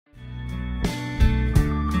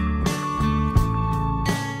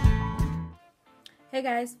Hey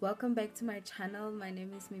guys, welcome back to my channel. My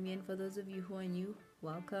name is Mimi, and for those of you who are new,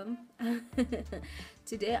 welcome.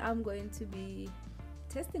 Today I'm going to be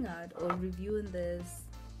testing out or reviewing this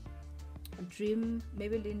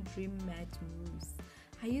Maybelline Dream Mat Mousse.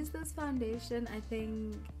 I used this foundation I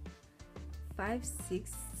think 5,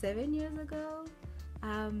 6, 7 years ago.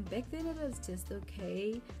 Back then it was just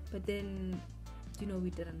okay, but then we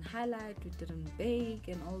didn't highlight, we didn't bake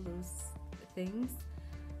and all those things.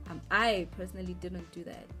 I personally didn't do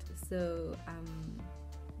that, so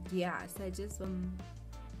yeah, so I'm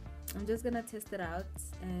just gonna test it out.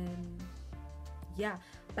 And yeah,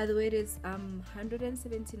 by the way, it is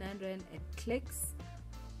 179 rand at clicks.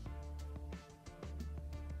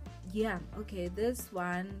 Yeah, okay, this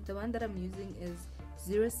one, the one that I'm using is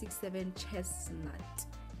 067 chestnut.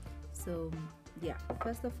 So yeah,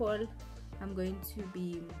 first of all, I'm going to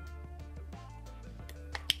be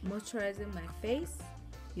moisturizing my face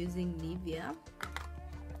using Nivea.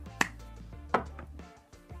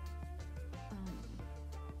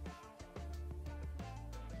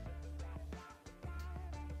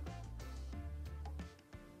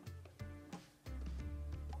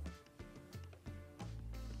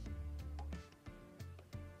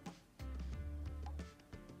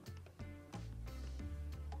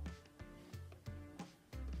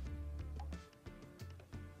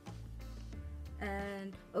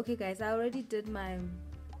 And okay guys, I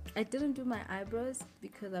didn't do my eyebrows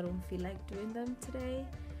because I don't feel like doing them today.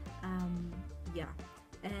 Yeah,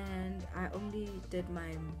 and I only did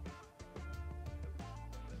my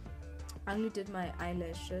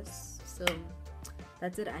eyelashes, so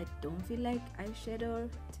that's it. I don't feel like eyeshadow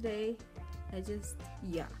today.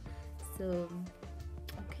 Yeah, so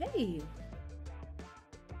okay.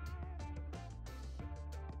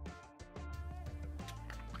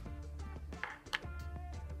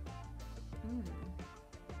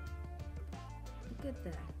 Look at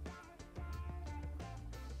that.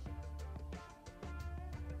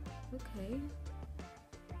 Okay,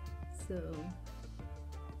 so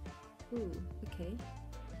okay,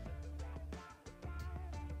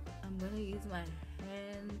 I'm gonna use my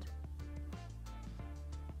hand.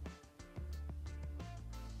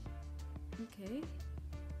 Okay,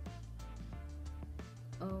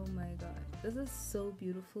 oh my god, this is so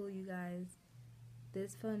beautiful, you guys.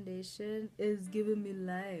 This foundation is giving me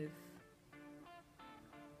life.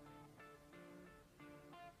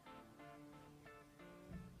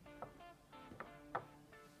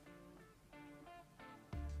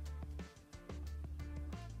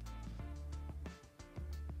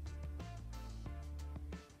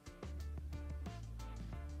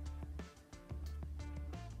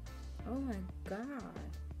 Oh my god.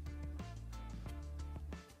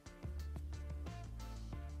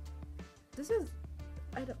 I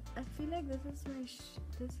feel like this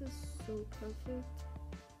is so perfect.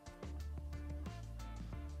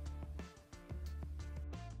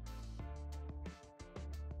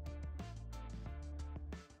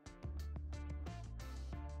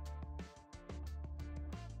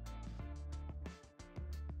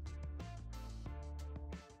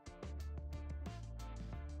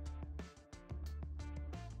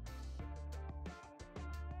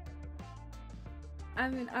 I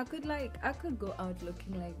mean, I could go out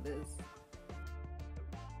looking like this.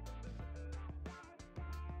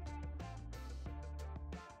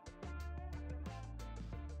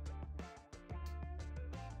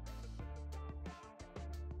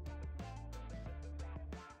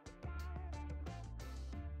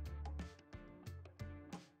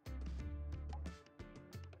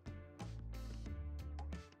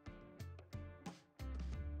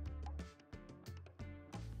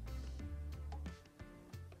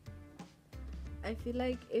 I feel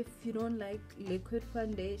like if you don't like liquid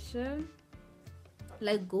foundation,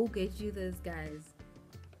 like, go get you this, guys.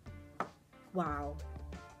 Wow,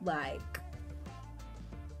 like,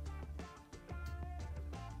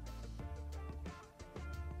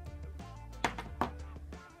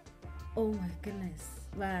 oh my goodness,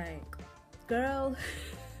 like, girl.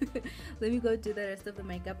 Let me go do the rest of the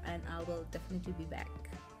makeup and I will definitely be back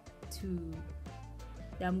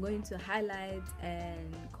I'm going to highlight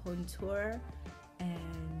and contour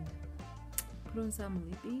and put on some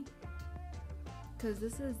lippy, because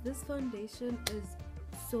this foundation is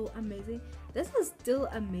so amazing. This is still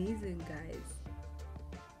amazing, guys.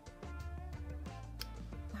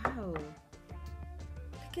 Wow,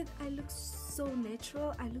 look at, I look so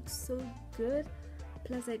natural, I look so good.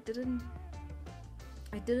 Plus I didn't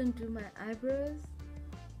do my eyebrows.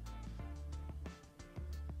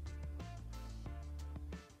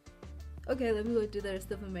 Okay, let me go do the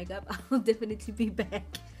rest of my makeup. I'll definitely be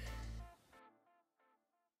back.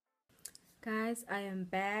 Guys, I am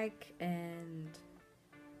back and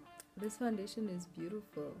this foundation is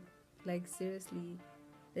beautiful. Like, seriously,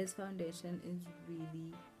 this foundation is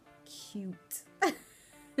really cute.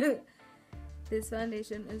 This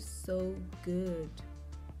foundation is so good.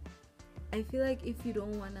 I feel like if you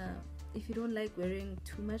don't like wearing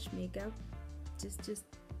too much makeup, just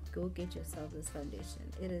go get yourself this foundation.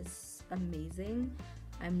 It is amazing.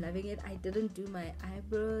 I'm loving it. I didn't do my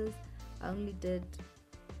eyebrows. I only did,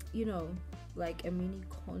 like a mini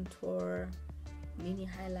contour, mini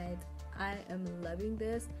highlight. I am loving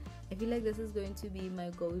this. I feel like this is going to be my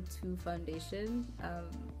go-to foundation.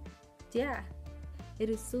 Yeah, it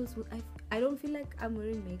is so smooth. I don't feel like I'm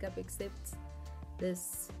wearing makeup except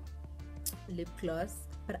this lip gloss,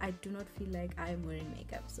 but I do not feel like I'm wearing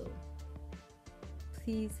makeup. So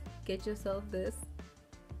please get yourself this.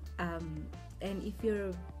 And if you're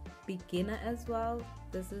a beginner as well,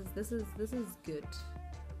 this is good.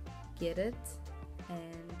 Get it.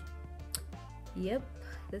 And yep,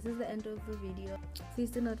 this is the end of the video. Please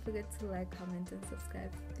do not forget to like, comment, and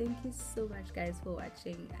subscribe. Thank you so much, guys, for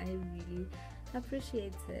watching. I really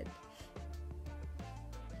appreciate it.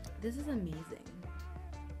 This is amazing.